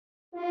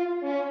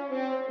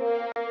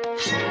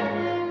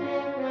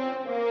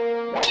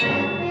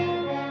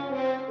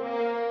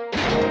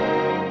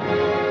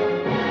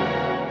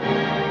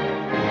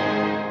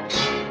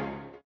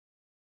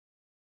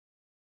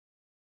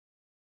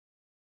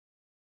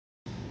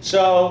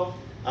So,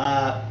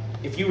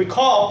 if you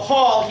recall,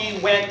 Paul, he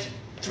went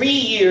 3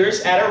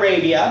 years at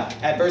Arabia,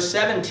 at verse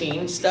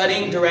 17,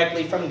 studying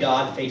directly from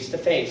God face to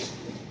face.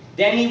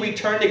 Then he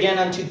returned again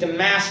unto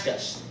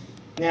Damascus.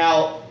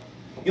 Now,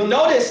 you'll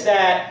notice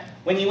that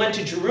when he went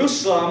to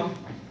Jerusalem,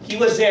 he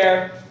was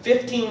there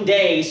 15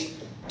 days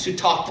to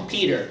talk to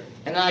Peter.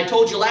 And I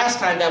told you last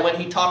time that when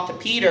he talked to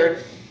Peter,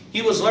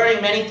 he was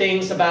learning many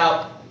things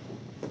about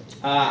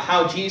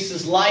how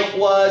Jesus' life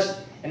was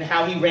and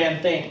how he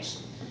ran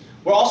things.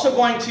 We're also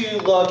going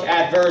to look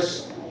at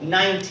verse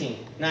 19.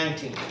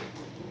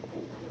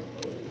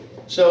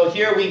 So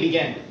here we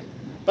begin.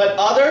 But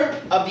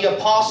other of the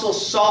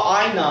apostles saw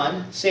I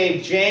none,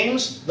 save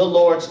James, the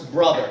Lord's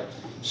brother.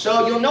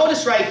 So you'll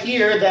notice right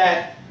here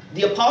that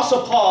the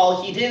apostle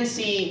Paul, he didn't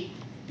see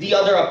the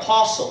other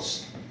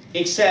apostles,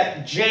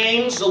 except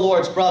James, the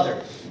Lord's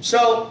brother.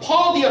 So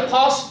Paul the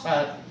apostle,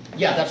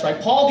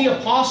 Paul the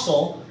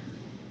apostle,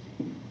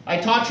 I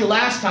taught you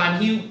last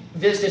time, he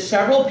visited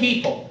several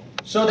people.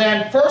 So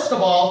then, first of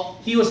all,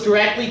 he was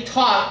directly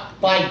taught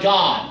by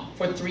God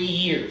for 3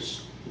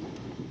 years.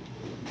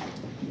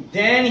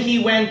 Then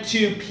he went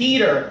to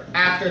Peter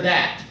after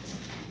that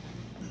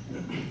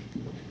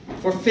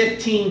for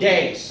 15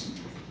 days.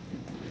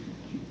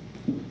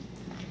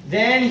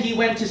 Then he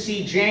went to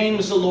see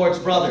James, the Lord's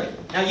brother.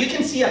 Now you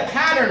can see a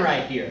pattern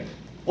right here.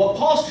 What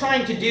Paul's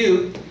trying to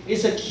do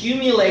is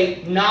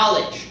accumulate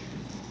knowledge.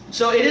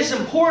 So it is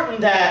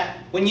important that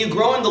when you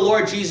grow in the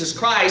Lord Jesus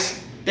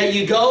Christ, that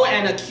you go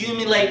and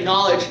accumulate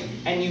knowledge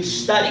and you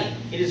study.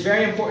 It is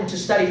very important to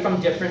study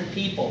from different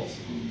people.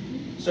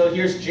 So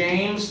here's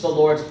James, the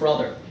Lord's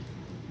brother.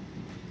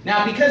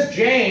 Now because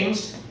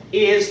James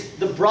is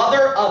the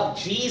brother of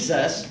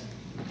Jesus,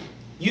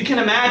 you can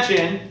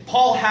imagine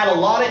Paul had a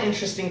lot of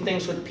interesting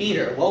things with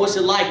Peter. What was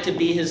it like to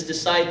be his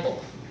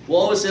disciple?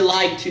 What was it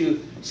like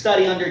to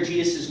study under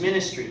Jesus'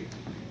 ministry?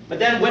 But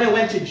then when it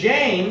went to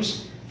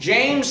James,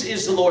 James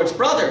is the Lord's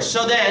brother.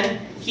 So then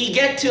he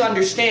get to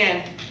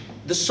understand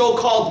the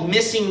so-called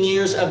missing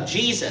years of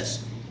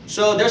Jesus.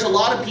 So there's a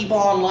lot of people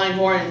online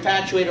who are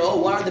infatuated, oh,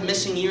 what are the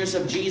missing years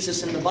of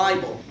Jesus in the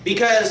Bible?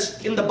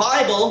 Because in the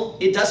Bible,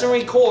 it doesn't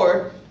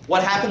record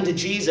what happened to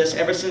Jesus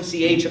ever since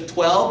the age of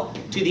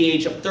 12 to the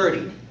age of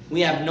 30.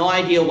 We have no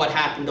idea what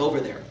happened over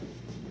there.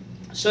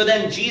 So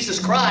then Jesus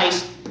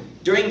Christ,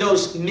 during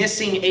those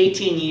missing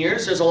 18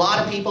 years, there's a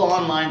lot of people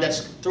online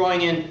that's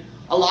throwing in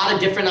a lot of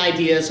different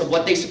ideas of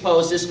what they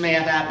suppose this may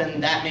have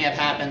happened, that may have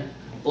happened,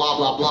 blah,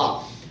 blah,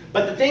 blah.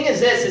 But the thing is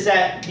this, is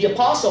that the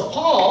Apostle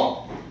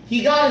Paul,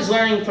 he got his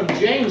learning from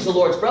James, the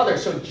Lord's brother.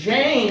 So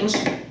James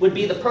would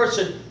be the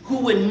person who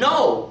would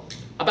know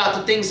about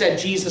the things that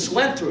Jesus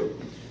went through.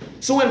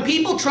 So when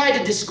people try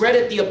to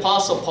discredit the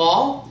Apostle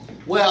Paul,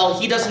 well,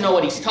 he doesn't know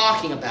what he's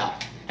talking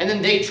about. And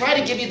then they try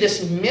to give you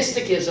this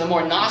mysticism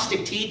or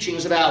Gnostic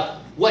teachings about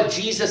what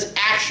Jesus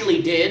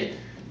actually did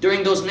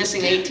during those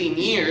missing 18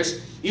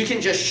 years. You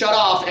can just shut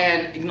off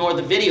and ignore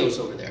the videos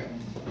over there.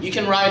 You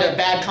can write a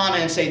bad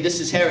comment and say, this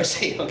is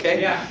heresy,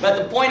 okay? Yeah. But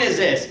the point is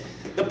this.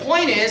 The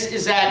point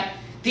is that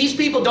these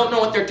people don't know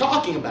what they're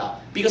talking about.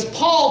 Because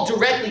Paul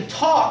directly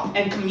talked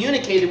and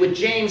communicated with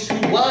James,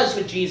 who was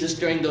with Jesus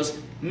during those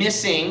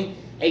missing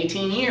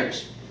 18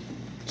 years.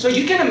 So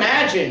you can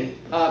imagine,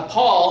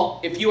 Paul,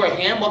 if you were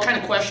him, what kind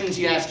of questions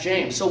you ask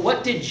James. So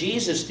what did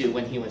Jesus do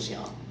when he was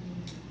young?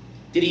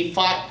 Did he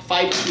fight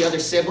with the other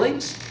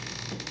siblings?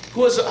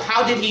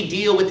 How did he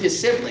deal with his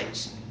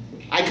siblings?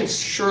 I could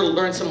sure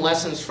learn some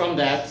lessons from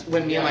that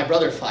when me and my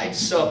brother fight.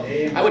 So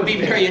I would be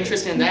very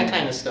interested in that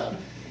kind of stuff.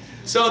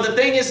 So the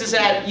thing is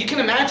that you can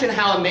imagine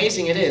how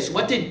amazing it is.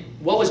 What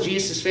was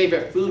Jesus'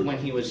 favorite food when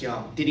he was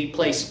young? Did he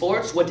play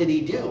sports? What did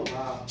he do?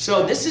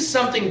 So this is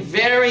something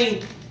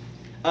very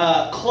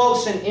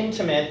close and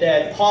intimate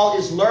that Paul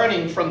is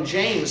learning from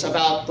James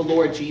about the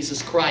Lord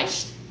Jesus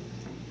Christ.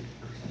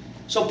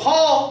 So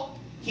Paul,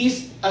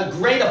 he's a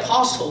great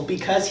apostle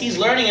because he's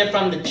learning it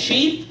from the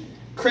chief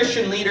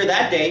Christian leader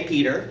that day,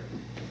 Peter,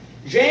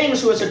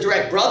 James, who was a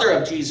direct brother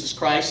of Jesus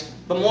Christ,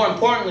 but more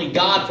importantly,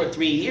 God for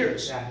 3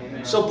 years.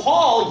 Yeah, so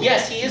Paul,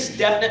 yes, he is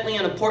definitely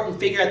an important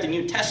figure at the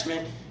New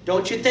Testament.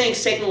 Don't you think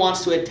Satan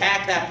wants to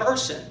attack that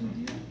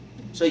person?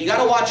 So you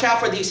got to watch out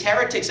for these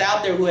heretics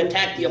out there who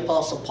attack the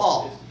Apostle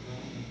Paul.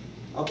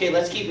 Okay,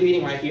 let's keep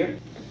reading right here.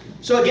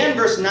 So again,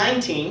 verse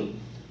 19,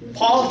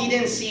 Paul, he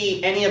didn't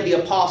see any of the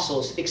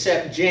apostles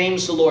except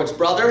James, the Lord's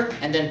brother,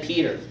 and then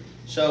Peter.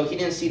 So he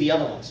didn't see the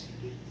other ones.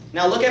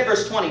 Now look at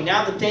verse 20.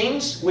 Now the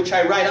things which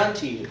I write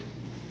unto you,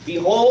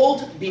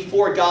 behold,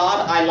 before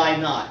God I lie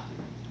not.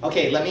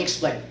 Okay, let me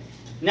explain.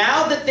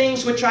 Now the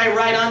things which I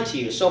write unto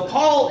you. So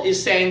Paul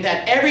is saying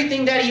that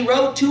everything that he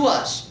wrote to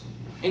us,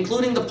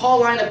 including the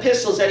Pauline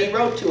epistles that he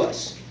wrote to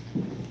us,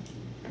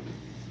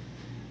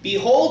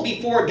 behold,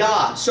 before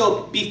God.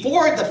 So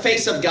before the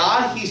face of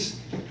God, he's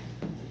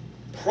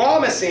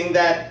promising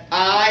that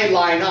I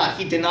lie not.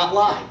 He did not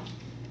lie.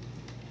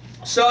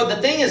 So the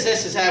thing is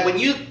this, is that when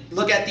you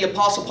look at the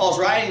Apostle Paul's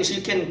writings,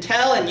 you can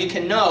tell and you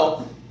can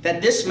know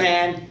that this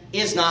man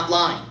is not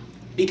lying.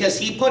 Because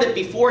he put it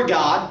before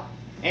God,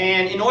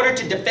 And in order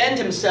to defend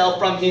himself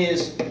from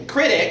his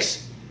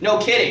critics, no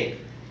kidding,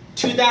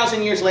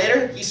 2,000 years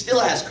later, he still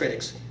has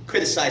critics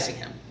criticizing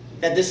him,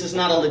 that this is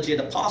not a legit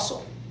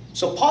apostle.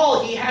 So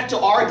Paul, he had to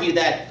argue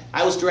that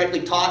I was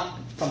directly taught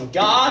from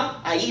God.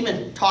 I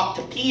even talked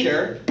to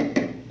Peter,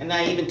 and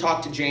I even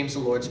talked to James, the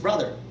Lord's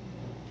brother.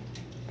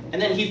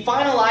 And then he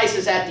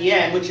finalizes at the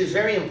end, which is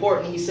very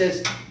important. He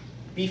says,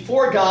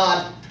 before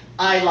God,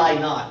 I lie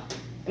not.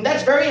 And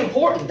that's very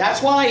important.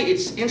 That's why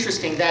it's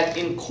interesting that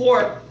in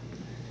court,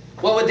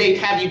 what would they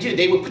have you do?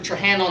 They would put your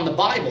hand on the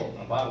Bible,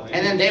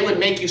 and then they would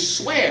make you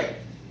swear.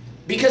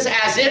 Because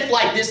as if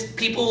like this,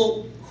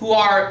 people who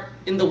are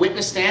in the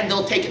witness stand,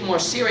 they'll take it more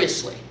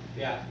seriously.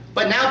 Yeah.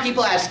 But now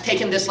people have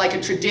taken this like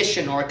a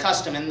tradition or a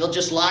custom, and they'll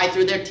just lie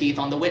through their teeth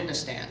on the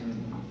witness stand.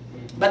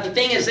 But the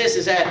thing is this,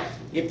 is that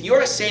if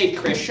you're a saved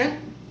Christian,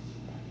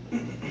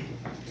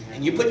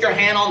 and you put your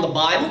hand on the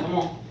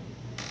Bible,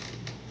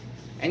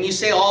 and you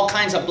say all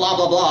kinds of blah,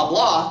 blah, blah,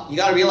 blah, you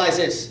got to realize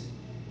this.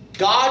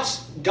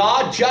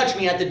 God judge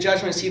me at the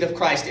judgment seat of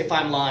Christ if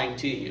I'm lying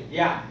to you.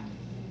 Yeah.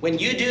 When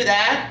you do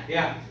that,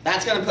 Yeah.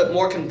 that's going to put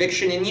more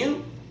conviction in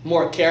you,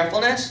 more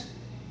carefulness,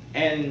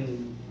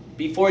 and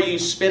before you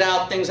spit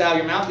out things out of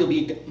your mouth, you'll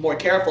be more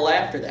careful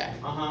after that.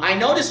 I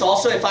noticed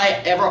also if I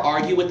ever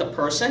argue with a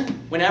person,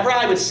 whenever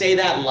I would say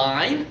that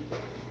line,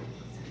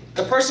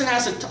 the person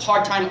has a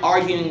hard time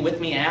arguing with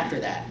me after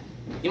that.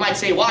 You might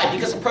say, why?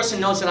 Because the person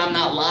knows that I'm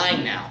not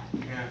lying now.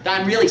 That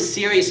I'm really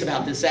serious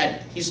about this,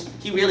 that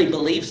he really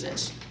believes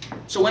this.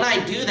 So when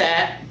I do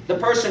that, the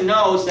person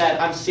knows that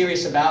I'm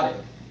serious about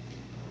it.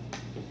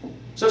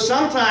 So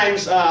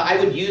sometimes I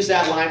would use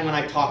that line when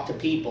I talk to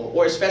people,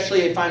 or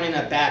especially if I'm in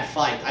a bad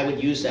fight, I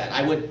would use that.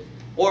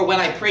 Or when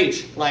I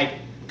preach, like,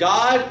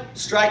 God,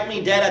 strike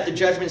me dead at the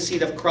judgment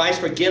seat of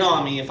Christ, or get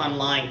on me if I'm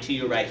lying to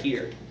you right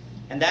here.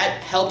 And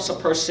that helps a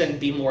person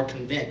be more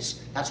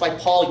convinced. That's why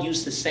Paul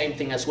used the same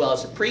thing as well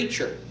as a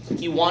preacher.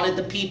 He wanted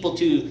the people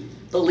to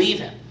believe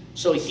him.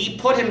 So he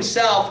put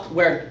himself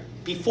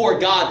before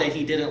God that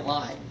he didn't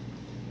lie.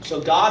 So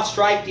God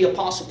strike the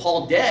Apostle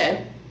Paul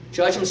dead,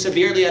 judge him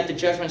severely at the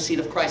judgment seat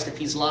of Christ if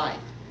he's lying.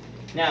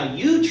 Now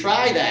you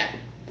try that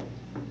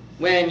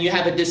when you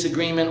have a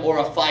disagreement or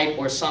a fight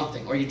or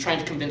something, or you're trying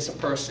to convince a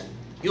person.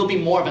 You'll be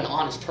more of an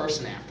honest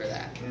person after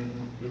that.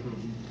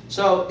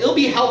 So it'll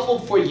be helpful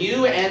for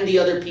you and the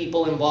other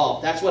people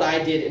involved. That's what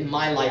I did in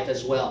my life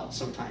as well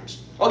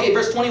sometimes. Okay,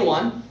 verse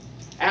 21.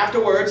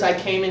 Afterwards, I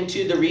came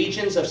into the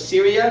regions of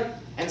Syria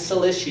and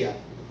Cilicia.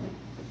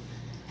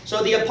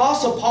 So the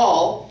Apostle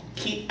Paul,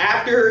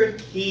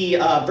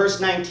 verse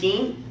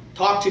 19,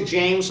 talked to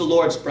James, the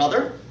Lord's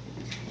brother.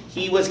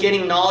 He was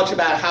getting knowledge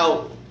about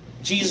how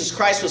Jesus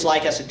Christ was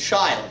like as a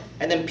child.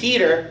 And then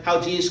Peter, how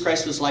Jesus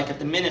Christ was like at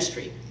the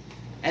ministry.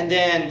 And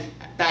then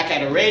back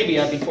at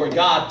Arabia, before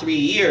God, 3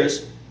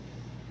 years,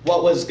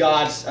 what was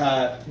God's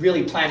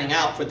really planning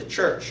out for the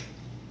church.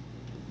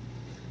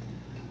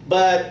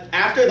 But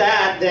after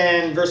that,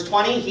 then verse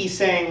 20, he's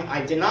saying,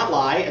 I did not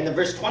lie. And then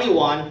verse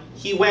 21,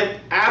 he went,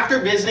 after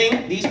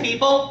visiting these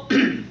people,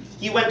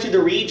 he went to the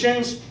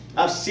regions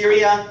of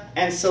Syria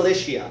and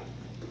Cilicia.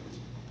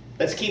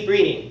 Let's keep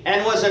reading.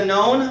 And was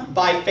known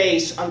by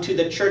face unto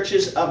the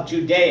churches of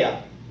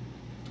Judea.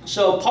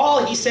 So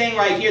Paul, he's saying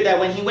right here that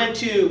when he went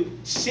to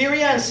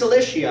Syria and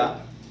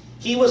Cilicia,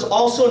 he was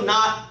also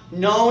not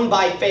known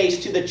by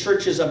face to the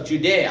churches of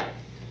Judea.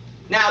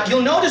 Now,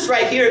 you'll notice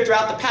right here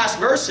throughout the past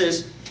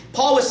verses,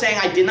 Paul was saying,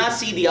 I did not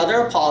see the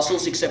other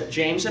apostles except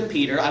James and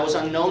Peter. I was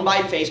unknown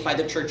by face by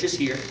the churches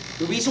here.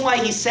 The reason why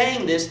he's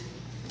saying this,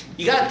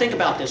 you got to think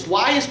about this.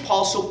 Why is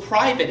Paul so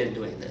private in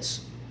doing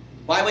this?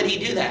 Why would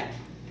he do that?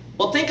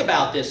 Well, think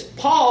about this.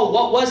 Paul,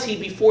 what was he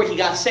before he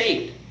got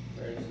saved?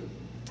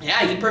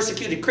 Yeah, he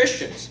persecuted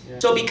Christians. Yeah.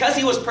 So because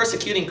he was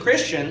persecuting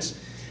Christians,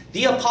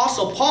 the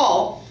Apostle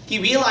Paul, he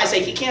realized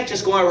that he can't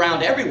just go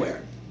around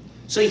everywhere.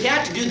 So he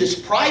had to do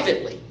this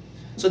privately.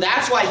 So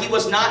that's why he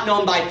was not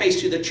known by face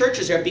to the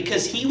churches there,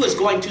 because he was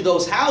going to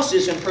those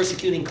houses and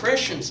persecuting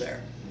Christians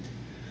there.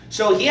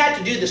 So he had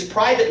to do this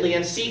privately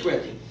and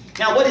secretly.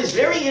 Now what is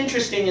very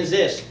interesting is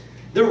this.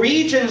 The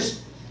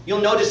regions,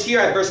 you'll notice here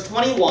at verse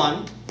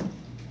 21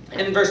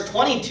 and verse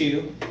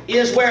 22,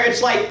 is where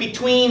it's like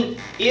between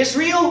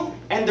Israel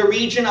and the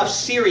region of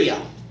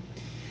Syria.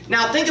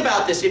 Now think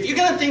about this. If you're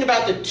going to think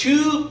about the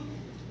two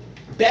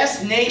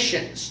best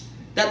nations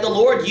that the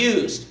Lord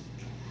used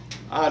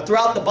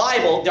throughout the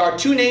Bible, there are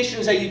two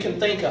nations that you can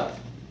think of.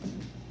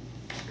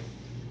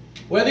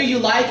 Whether you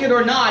like it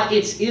or not,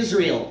 it's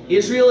Israel.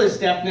 Israel is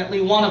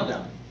definitely one of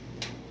them.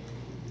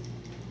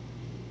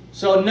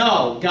 So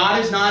no, God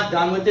is not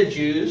done with the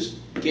Jews.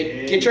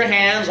 Get your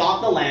hands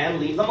off the land,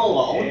 leave them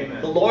alone.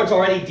 Amen. The Lord's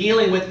already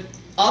dealing with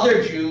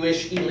other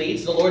Jewish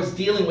elites. The Lord's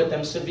dealing with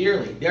them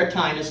severely. Their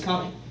time is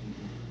coming.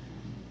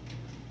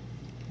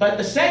 But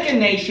the second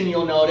nation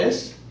you'll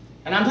notice,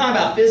 and I'm talking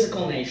about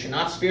physical nation,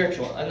 not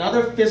spiritual.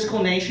 Another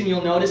physical nation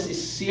you'll notice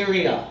is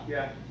Syria.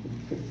 Yeah.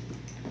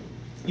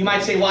 You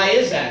might say, why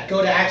is that?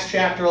 Go to Acts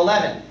chapter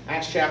 11.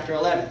 Acts chapter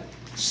 11.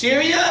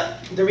 Syria,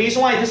 the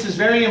reason why this is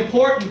very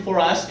important for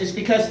us is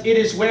because it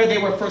is where they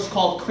were first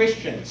called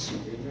Christians.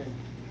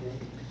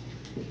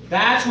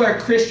 That's where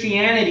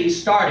Christianity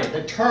started,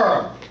 the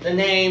term, the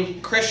name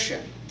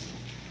Christian.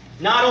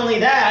 Not only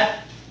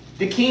that,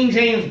 the King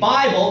James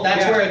Bible,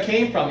 that's where it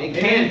came from. It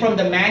came from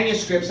the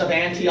manuscripts of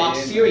Antioch,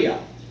 Syria.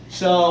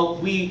 So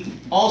we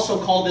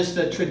also call this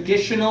the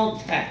traditional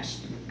text.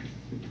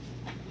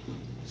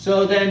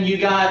 So then you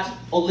got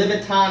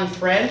Olivetan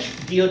French,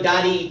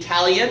 Diodati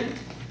Italian.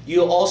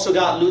 You also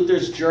got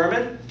Luther's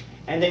German.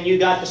 And then you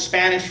got the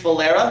Spanish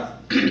Valera.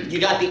 You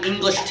got the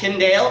English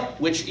Tyndale,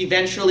 which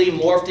eventually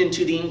morphed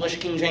into the English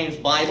King James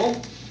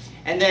Bible.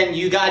 And then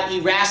you got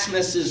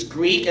Erasmus's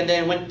Greek, and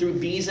then went through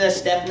Beza,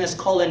 Stephanus,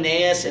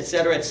 Colineus,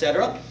 etc.,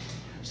 etc.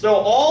 So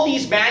all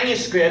these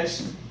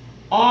manuscripts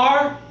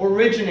are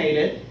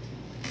originated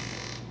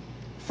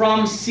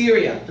from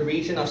Syria, the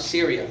region of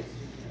Syria.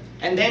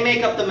 And they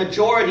make up the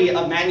majority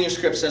of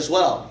manuscripts as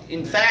well.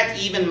 In fact,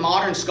 even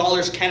modern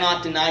scholars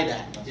cannot deny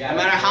that. No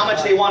matter how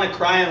much they want to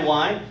cry and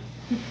whine,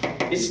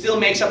 it still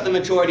makes up the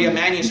majority of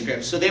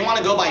manuscripts. So they want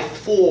to go by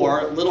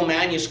 4 little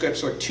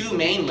manuscripts, or 2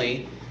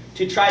 mainly,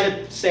 to try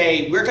to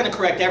say, we're going to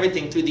correct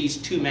everything through these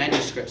 2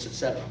 manuscripts,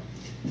 etc.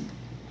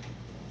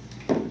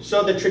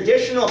 So the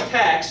traditional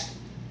text,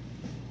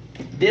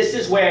 this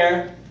is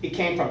where it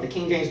came from. The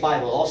King James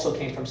Bible also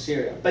came from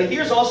Syria. But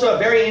here's also a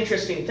very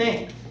interesting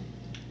thing.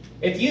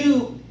 If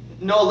you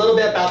know a little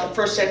bit about the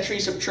first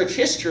centuries of church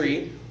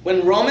history,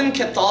 when Roman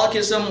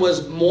Catholicism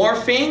was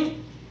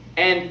morphing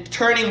and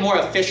turning more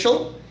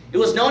official, it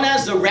was known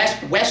as the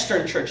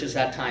Western churches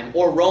that time,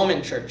 or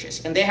Roman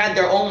churches, and they had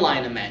their own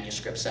line of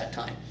manuscripts that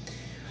time.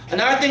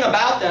 Another thing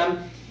about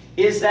them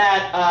is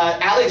that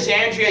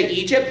Alexandria,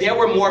 Egypt, they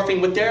were morphing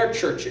with their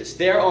churches,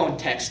 their own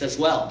text as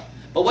well.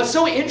 But what's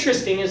so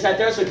interesting is that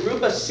there's a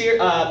group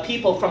of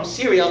people from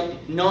Syria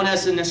known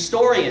as the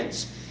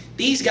Nestorians.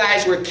 These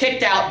guys were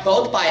kicked out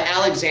both by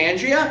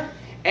Alexandria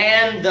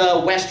and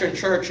the Western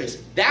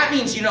churches. That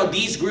means, you know,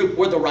 these groups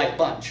were the right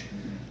bunch.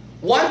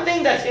 One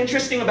thing that's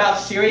interesting about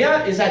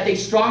Syria is that they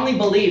strongly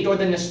believed, or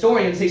the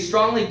Nestorians, they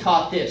strongly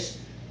taught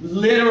this.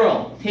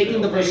 Literal,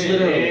 taking the verse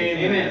literally.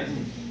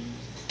 Amen.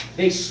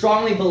 They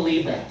strongly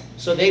believed that.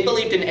 So they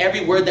believed in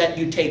every word that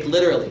you take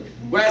literally.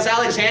 Whereas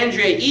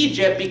Alexandria,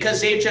 Egypt,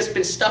 because they've just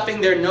been stuffing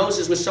their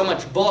noses with so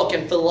much book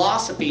and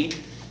philosophy,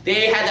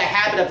 they had the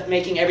habit of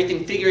making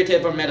everything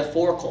figurative or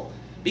metaphorical.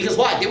 Because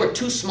why? They were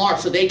too smart,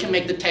 so they can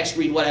make the text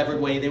read whatever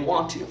way they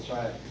want to. That's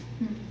right.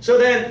 So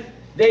then,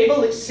 they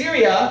believe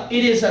Syria,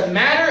 it is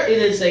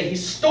a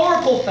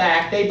historical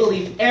fact, they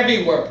believe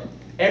every word.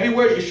 Every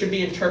word, it should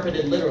be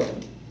interpreted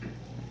literally.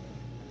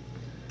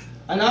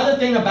 Another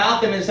thing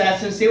about them is that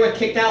since they were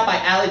kicked out by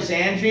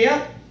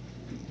Alexandria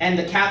and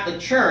the Catholic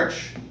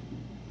Church,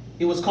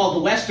 it was called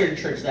the Western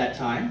Church at that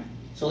time.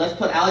 So let's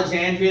put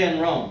Alexandria and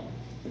Rome.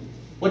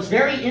 What's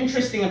very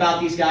interesting about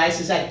these guys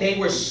is that they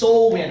were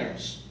soul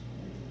winners.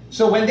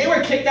 So when they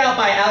were kicked out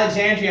by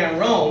Alexandria and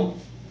Rome,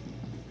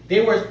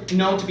 they were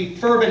known to be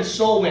fervent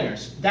soul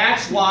winners.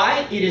 That's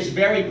why it is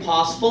very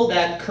possible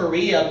that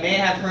Korea may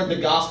have heard the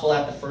gospel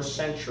at the first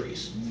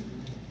centuries.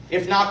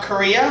 If not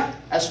Korea,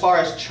 as far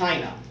as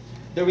China.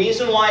 The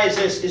reason why is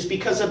this is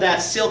because of that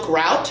Silk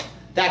Route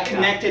that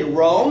connected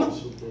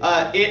Rome.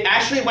 It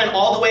actually went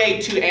all the way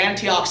to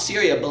Antioch,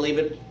 Syria, believe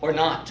it or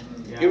not.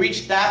 It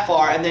reached that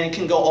far, and then it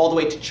can go all the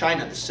way to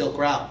China, the Silk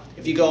Route,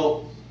 if you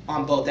go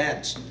on both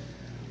ends.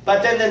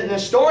 But then the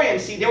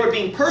Nestorians, see, they were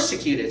being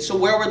persecuted. So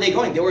where were they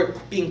going? They were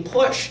being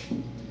pushed.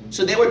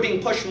 So they were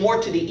being pushed more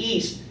to the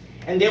east,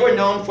 and they were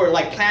known for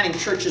like planting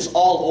churches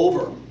all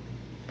over.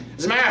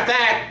 As a matter of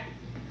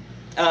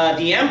fact,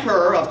 the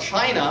emperor of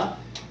China,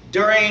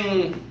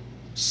 during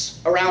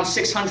around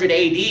 600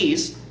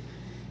 ADs,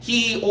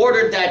 he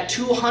ordered that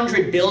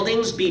 200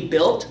 buildings be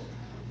built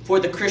for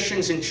the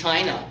Christians in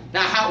China.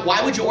 Now,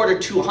 why would you order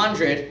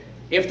 200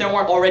 if there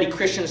weren't already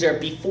Christians there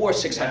before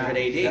 600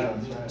 AD? Yeah,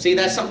 right. See,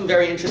 that's something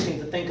very interesting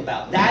to think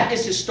about. That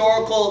is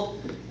historical,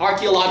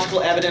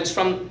 archaeological evidence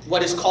from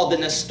what is called the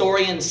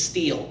Nestorian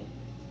stele.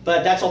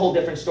 But that's a whole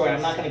different story.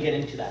 I'm not going to get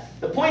into that.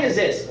 The point is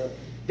this.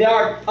 There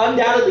are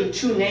undoubtedly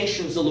 2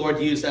 nations the Lord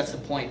used. That's the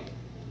point.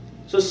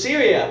 So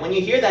Syria, when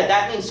you hear that,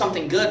 that means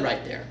something good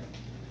right there.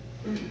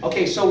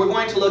 Okay, so we're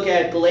going to look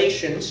at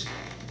Galatians,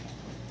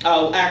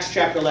 Acts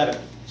chapter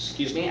 11.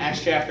 Excuse me,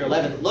 Acts chapter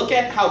 11. Look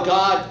at how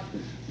God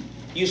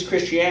used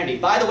Christianity.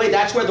 By the way,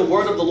 that's where the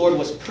word of the Lord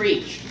was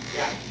preached.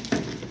 Yeah.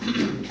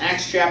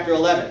 Acts chapter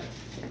 11.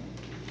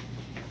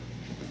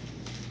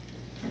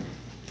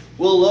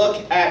 We'll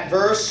look at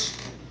verse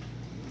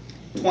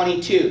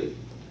 22.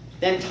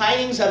 Then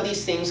tidings of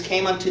these things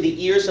came unto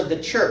the ears of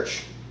the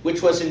church,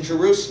 which was in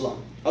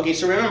Jerusalem. Okay,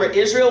 so remember,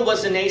 Israel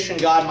was the nation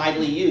God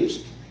mightily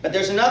used. But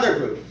there's another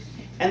group.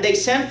 And they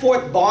sent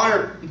forth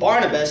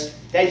Barnabas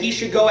that he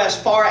should go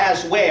as far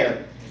as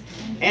where?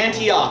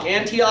 Antioch.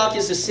 Antioch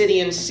is a city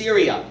in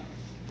Syria.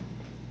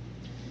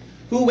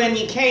 Who when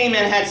he came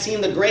and had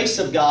seen the grace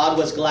of God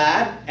was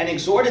glad, and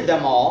exhorted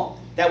them all,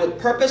 that with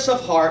purpose of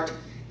heart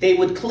they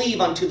would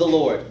cleave unto the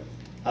Lord.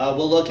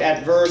 We'll look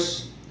at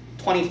verse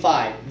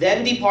 25.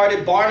 Then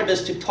departed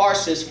Barnabas to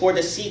Tarsus for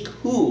to seek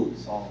who?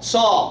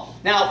 Saul.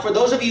 Now, for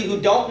those of you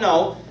who don't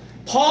know,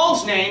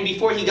 Paul's name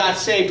before he got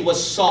saved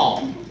was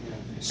Saul.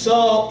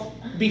 So,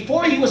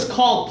 before he was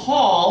called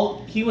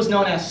Paul, he was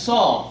known as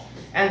Saul.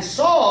 And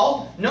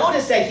Saul,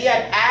 notice that he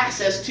had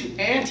access to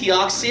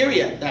Antioch,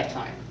 Syria at that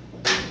time.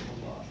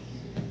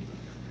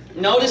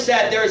 Notice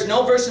that there is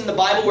no verse in the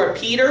Bible where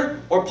Peter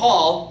or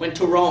Paul went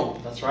to Rome.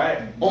 That's right.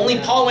 Only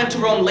Paul went to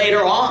Rome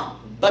later on.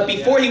 But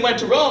before he went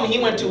to Rome, he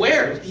went to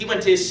where? He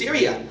went to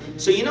Syria.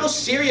 So you know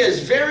Syria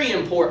is very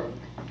important.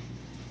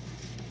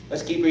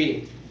 Let's keep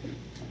reading.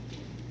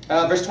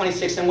 Verse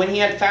 26, and when he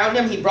had found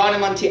him, he brought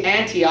him unto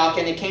Antioch,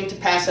 and it came to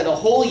pass that a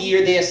whole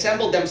year they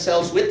assembled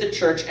themselves with the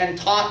church and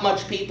taught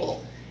much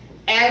people.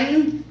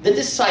 And the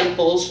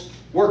disciples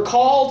were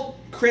called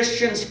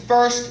Christians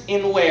first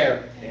in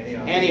where?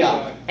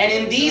 Antioch. And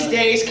in these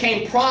days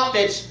came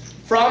prophets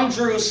from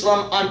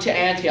Jerusalem unto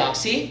Antioch.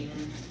 See?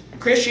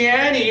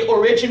 Christianity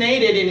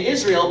originated in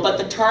Israel, but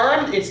the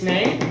term, its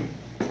name,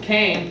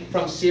 came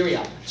from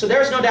Syria. So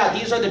there's no doubt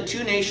these are the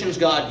two nations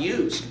God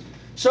used.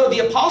 So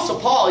the Apostle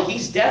Paul,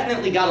 he's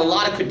definitely got a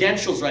lot of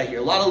credentials right here,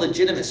 a lot of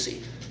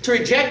legitimacy. To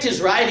reject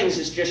his writings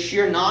is just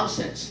sheer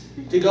nonsense.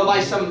 To go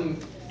by some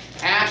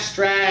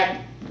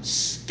abstract,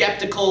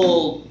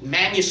 skeptical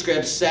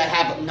manuscripts that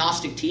have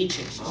Gnostic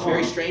teachings. It's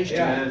very strange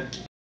to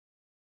me.